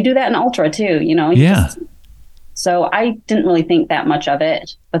 but we do that in ultra too, so I didn't really think that much of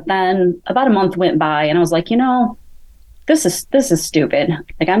it. But then about a month went by and I was like, this is stupid.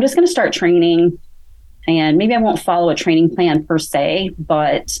 Like, I'm just going to start training and maybe I won't follow a training plan per se,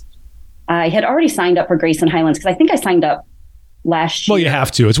 but I had already signed up for Grayson Highlands because I think I signed up last year. Well, you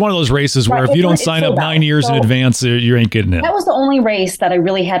have to. It's one of those races where if you don't sign up 9 years in advance, you ain't getting in. That was the only race that I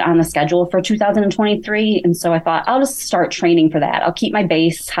really had on the schedule for 2023. And so I thought I'll just start training for that. I'll keep my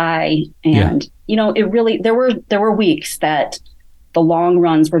base high. And, it really, there were weeks that the long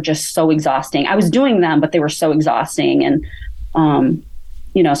runs were just so exhausting. I was doing them, but they were so exhausting. And,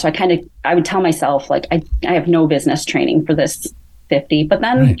 so I would tell myself, like, I have no business training for this 50, but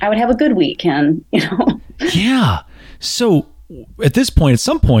then I would have a good week and, Yeah. So, at this point, at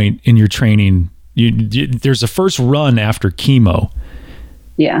some point in your training, there's a first run after chemo.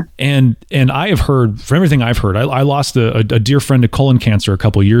 Yeah. And I have heard, from everything I've heard, I lost a dear friend to colon cancer a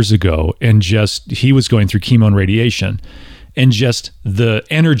couple of years ago, and he was going through chemo and radiation, and just the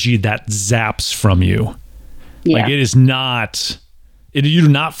energy that zaps from you. Yeah. Like, it is not, you do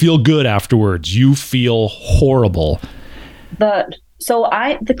not feel good afterwards. You feel horrible. The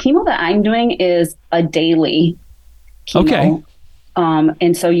chemo that I'm doing is a daily chemo. Okay.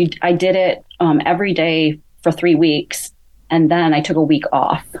 And so I did it every day for 3 weeks, and then I took a week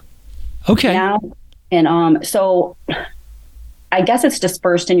off. Okay. So I guess it's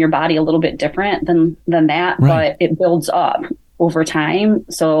dispersed in your body a little bit different than that, but it builds up over time.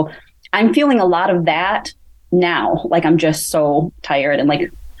 So I'm feeling a lot of that now. Like, I'm just so tired and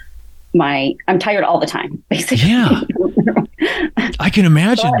like I'm tired all the time, basically. Yeah. I can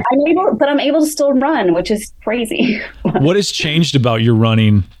imagine. But I'm able to still run, which is crazy. What has changed about your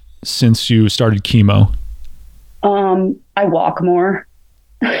running since you started chemo? I walk more.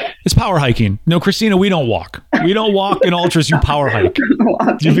 It's power hiking. No, Christina, we don't walk. We don't walk in ultras. You power hike.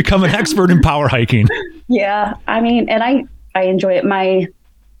 You've become an expert in power hiking. Yeah. And I enjoy it. My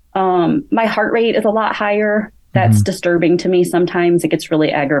heart rate is a lot higher. That's disturbing to me. Sometimes it gets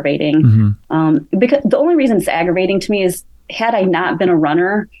really aggravating. Because the only reason it's aggravating to me is, had I not been a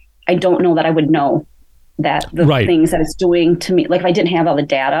runner, I don't know that I would know that the things that it's doing to me. Like, if I didn't have all the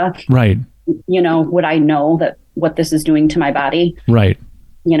data, would I know that what this is doing to my body? Right.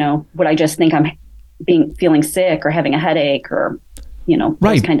 Would I just think I'm feeling sick or having a headache or,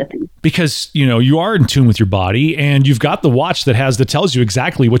 those kind of things? Because, you are in tune with your body, and you've got the watch that tells you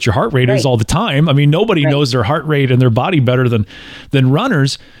exactly what your heart rate is all the time. I mean, nobody knows their heart rate and their body better than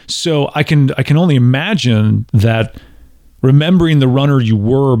runners. So I can only imagine that remembering the runner you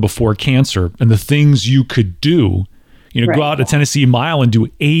were before cancer and the things you could do, go out to Tennessee Mile and do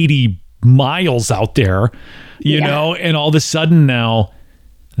 80 miles out there, you know, and all of a sudden now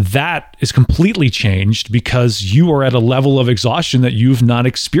that is completely changed because you are at a level of exhaustion that you've not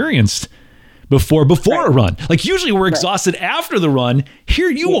experienced before a run. Like usually we're exhausted after the run. Here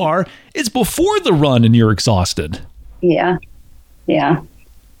you are, it's before the run and you're exhausted. Yeah. Yeah.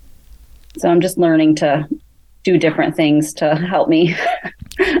 So I'm just learning to do different things to help me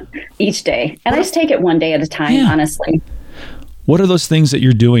each day. And I just take it one day at a time, honestly. What are those things that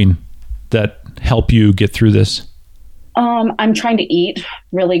you're doing that help you get through this? I'm trying to eat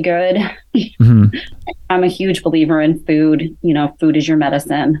really good. Mm-hmm. I'm a huge believer in food. Food is your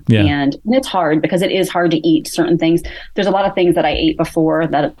medicine. Yeah. And it's hard because it is hard to eat certain things. There's a lot of things that I ate before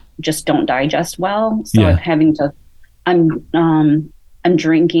that just don't digest well. So I'm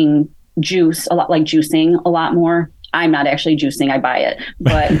drinking juice a lot, like juicing a lot more. I'm not actually juicing, I buy it,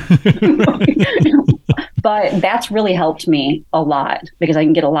 but but that's really helped me a lot because I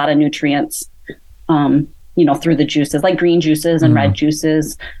can get a lot of nutrients through the juices, like green juices and red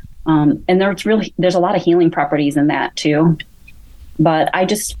juices. And there's a lot of healing properties in that too. But I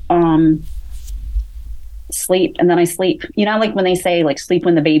just sleep and then I sleep. Like when they say like sleep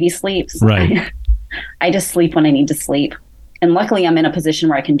when the baby sleeps. Right. I just sleep when I need to sleep. And luckily I'm in a position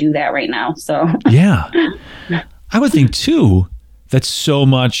where I can do that right now. So yeah. I would think too that so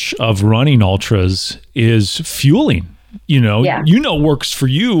much of running ultras is fueling, works for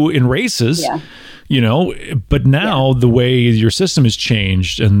you in races. Yeah. But now the way your system has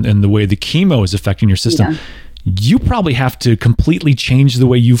changed and the way the chemo is affecting your system, you probably have to completely change the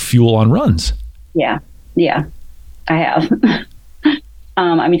way you fuel on runs. Yeah. Yeah, I have.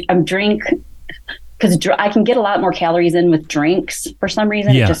 I'm drink because I can get a lot more calories in with drinks for some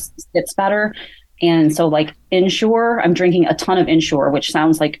reason. It just sits better. And so like Ensure, I'm drinking a ton of Ensure, which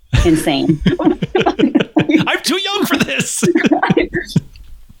sounds like insane. I'm too young for this.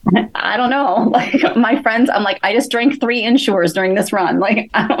 I don't know. Like my friends, I'm like, I just drank 3 Ensures during this run. Like,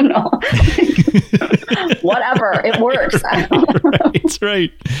 I don't know. Whatever. It works. That's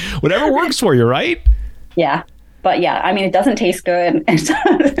right. Whatever works for you, right? Yeah. But yeah, it doesn't taste good.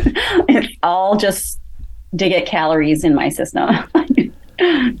 It's all just to get calories in my system.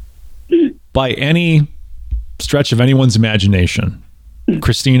 By any stretch of anyone's imagination,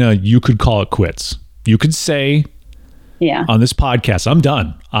 Christina, you could call it quits. You could say, on this podcast, I'm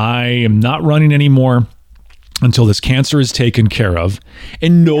done. I am not running anymore until this cancer is taken care of.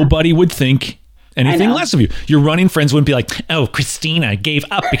 And nobody would think anything less of you. Your running friends wouldn't be like, oh, Christina gave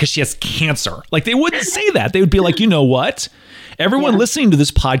up because she has cancer. Like they wouldn't say that. They would be like, you know what? Everyone listening to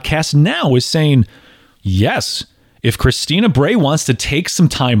this podcast now is saying, yes, if Christina Bray wants to take some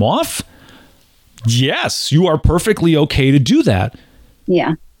time off, yes, you are perfectly okay to do that.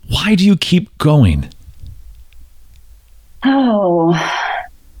 Yeah. Why do you keep going? Oh,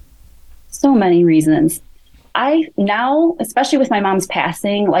 so many reasons. I now, especially with my mom's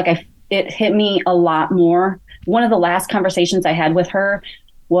passing, it hit me a lot more. One of the last conversations I had with her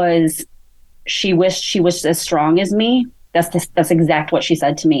was she wished she was as strong as me. That's exact what she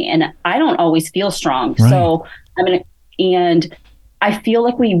said to me. And I don't always feel strong. Right. So and I feel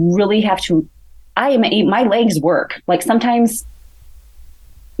like we really have to, my legs work. Like sometimes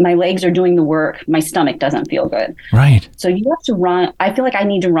my legs are doing the work. My stomach doesn't feel good. Right. So you have to run. I feel like I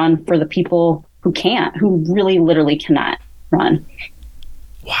need to run for the people who can't, who really literally cannot run.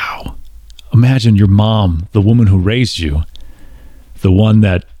 Wow. Imagine your mom, the woman who raised you, the one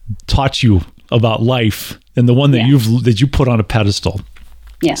that taught you about life and the one that you put on a pedestal,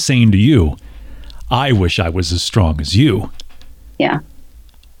 saying to you, I wish I was as strong as you. Yeah.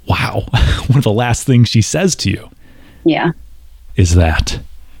 Wow. One of the last things she says to you. Yeah. Is that.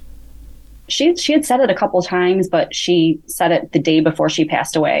 She had said it a couple times, but she said it the day before she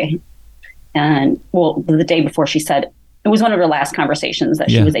passed away. And the day before she said, it was one of her last conversations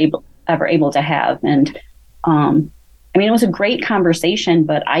that she was ever able to have. And it was a great conversation,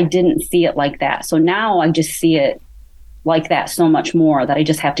 but I didn't see it like that. So now I just see it like that so much more that I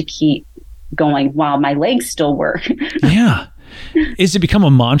just have to keep going, wow, my legs still work. Yeah. Is it become a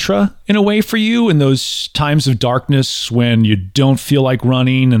mantra in a way for you in those times of darkness when you don't feel like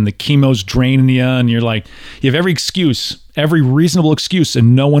running and the chemo's draining you and you're like, you have every excuse, every reasonable excuse,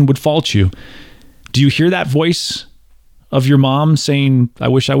 and no one would fault you? Do you hear that voice of your mom saying, I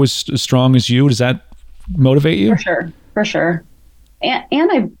wish I was as strong as you? Does that motivate you? For sure.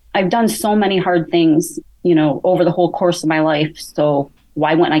 And I've done so many hard things, over the whole course of my life. So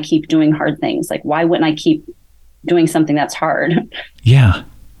why wouldn't I keep doing hard things? Like, why wouldn't I keep doing something that's hard? Yeah.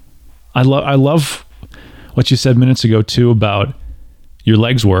 I love what you said minutes ago too about your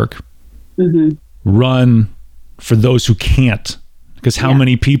legs work. Run for those who can't, because how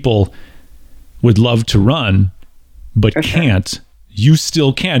many people would love to run but can't? You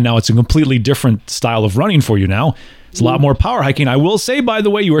still can. Now it's a completely different style of running for you now. It's a lot more power hiking. I will say, by the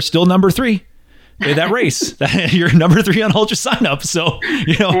way, you are still number 3 in that race. You're number 3 on Ultra Sign Up. So,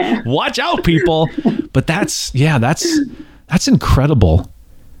 watch out, people. But that's incredible.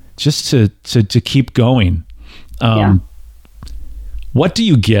 Just to keep going. What do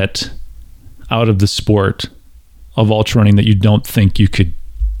you get out of the sport of ultra running that you don't think you could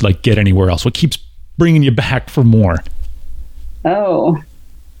get anywhere else? What keeps bringing you back for more?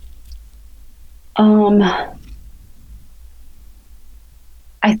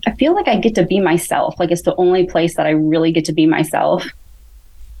 I feel like I get to be myself. Like, it's the only place that I really get to be myself.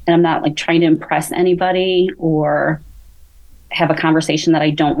 And I'm not trying to impress anybody or have a conversation that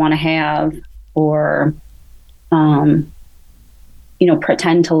I don't want to have, or,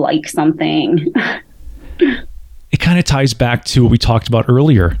 pretend to like something. It kind of ties back to what we talked about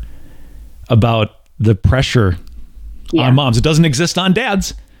earlier about the pressure on moms. It doesn't exist on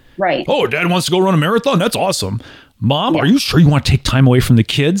dads. Right. Oh, dad wants to go run a marathon? That's awesome. Mom, are you sure you want to take time away from the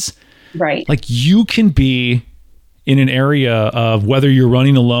kids? Right. You can be in an area of, whether you're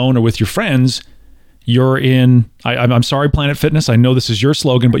running alone or with your friends, you're in, I'm sorry, Planet Fitness, I know this is your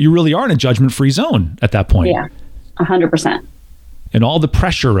slogan, but you really are in a judgment-free zone at that point. Yeah, 100%. And all the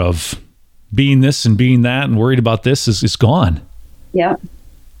pressure of being this and being that and worried about this is gone. Yeah.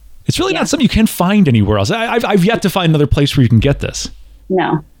 It's really not something you can find anywhere else. I've yet to find another place where you can get this.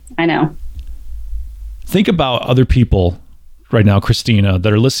 No, I know. Think about other people right now, Christina,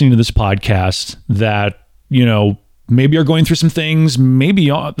 that are listening to this podcast that, maybe are going through some things, maybe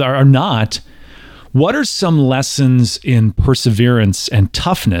are not. What are some lessons in perseverance and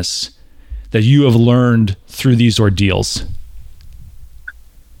toughness that you have learned through these ordeals?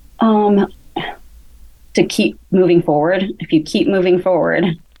 To keep moving forward. If you keep moving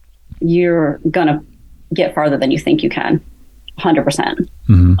forward, you're going to get farther than you think you can. 100%.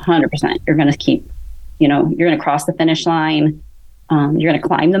 100%. You're going to keep, you're going to cross the finish line. You're going to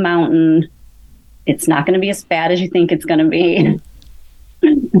climb the mountain. It's not going to be as bad as you think it's going to be.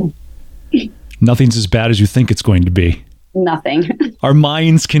 Nothing's as bad as you think it's going to be. Nothing. Our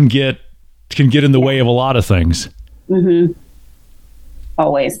minds can get in the way of a lot of things.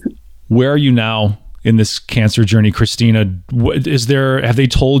 Always. Where are you now in this cancer journey, Christina? Have they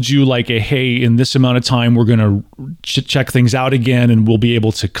told you hey, in this amount of time, we're going to check things out again and we'll be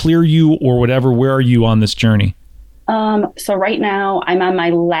able to clear you or whatever? Where are you on this journey? So right now I'm on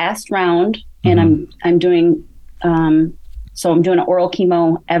my last round, and I'm doing, so I'm doing an oral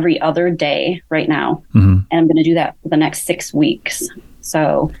chemo every other day right now. And I'm going to do that for the next 6 weeks.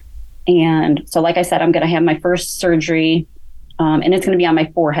 So like I said, I'm going to have my first surgery, and it's going to be on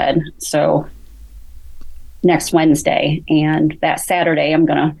my forehead. So next Wednesday, and that Saturday I'm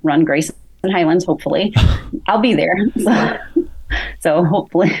going to run Grace and Highlands. Hopefully I'll be there. So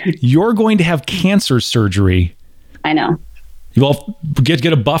hopefully. You're going to have cancer surgery. I know. You all get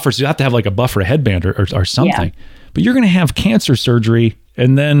a buffer. So you have to have a buffer, a headband or something, but you're going to have cancer surgery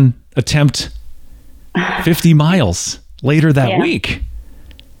and then attempt 50 miles later that week.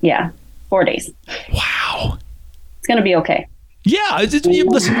 Yeah. 4 days. Wow. It's going to be okay. Yeah.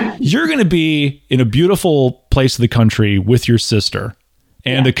 Listen, you're going to be in a beautiful place of the country with your sister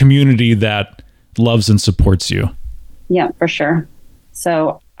and a community that loves and supports you. Yeah, for sure.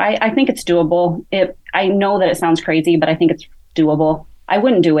 So I think it's doable. I know that it sounds crazy, but I think it's doable. I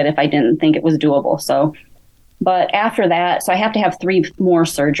wouldn't do it if I didn't think it was doable. So, but after that, so I have to have 3 more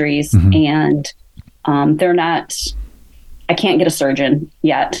surgeries, and I can't get a surgeon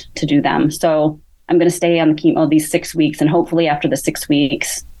yet to do them. So I'm going to stay on the chemo these 6 weeks, and hopefully after the 6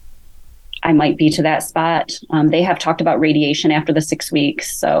 weeks, I might be to that spot. They have talked about radiation after the 6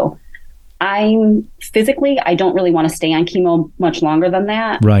 weeks. So I don't really want to stay on chemo much longer than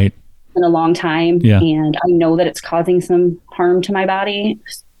that. Right. In a long time. Yeah. And I know that it's causing some harm to my body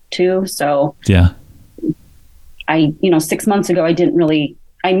too. So yeah, 6 months ago,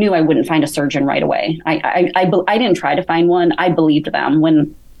 I knew I wouldn't find a surgeon right away. I didn't try to find one. I believed them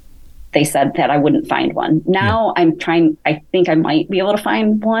when they said that I wouldn't find one. Now I think I might be able to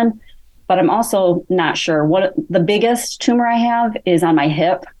find one, but I'm also not sure. What the biggest tumor I have is on my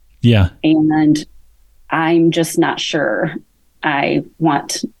hip. Yeah. And I'm just not sure I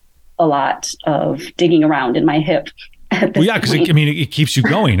want a lot of digging around in my hip. Well, yeah, because it keeps you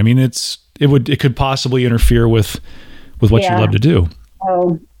going. I mean, it could possibly interfere with what you love to do.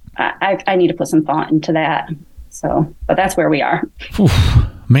 So I need to put some thought into that. So, but that's where we are. Whew.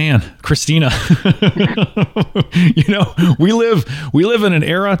 Man, Christina, we live in an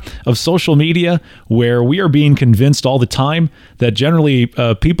era of social media where we are being convinced all the time that generally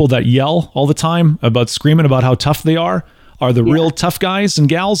people that yell all the time about screaming about how tough they are the real tough guys and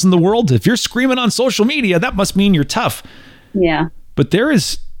gals in the world. If you're screaming on social media, that must mean you're tough. Yeah. But there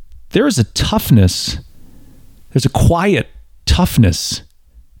is a toughness. There's a quiet toughness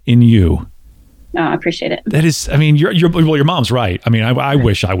in you. Oh, I appreciate it. That is, I mean, your mom's right. I mean, I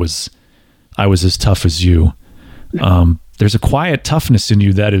wish I was as tough as you. There's a quiet toughness in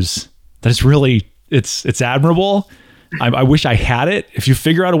you that is really, it's admirable. I wish I had it. If you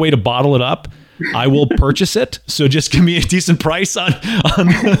figure out a way to bottle it up, I will purchase it. So just give me a decent price on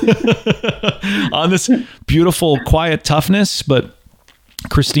on this beautiful, quiet toughness. But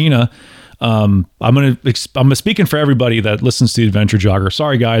Christina, I'm speaking for everybody that listens to the Adventure Jogger.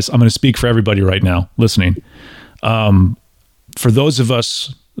 Sorry, guys. I'm going to speak for everybody right now listening. For those of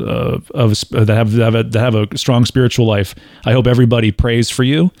us that have a strong spiritual life, I hope everybody prays for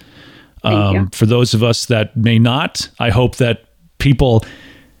you. Thank you. For those of us that may not, I hope that people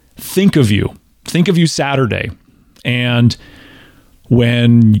think of you Saturday. And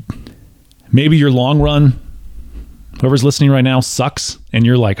when maybe your long run, whoever's listening right now, sucks, and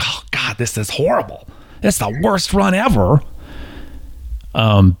you're like, oh God, this is horrible. That's the worst run ever.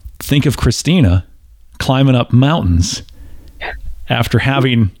 Think of Christina climbing up mountains after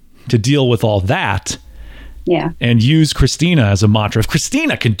having to deal with all that. Yeah. And use Christina as a mantra. If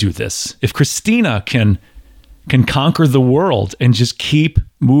Christina can do this, if Christina can conquer the world and just keep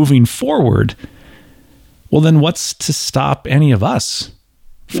moving forward, well, then what's to stop any of us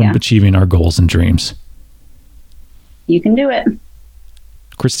from achieving our goals and dreams? You can do it.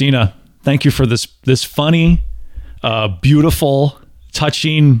 Christina, thank you for this funny, beautiful,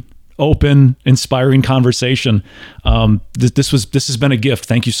 touching, open, inspiring conversation. This has been a gift.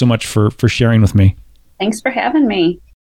 Thank you so much for sharing with me. Thanks for having me.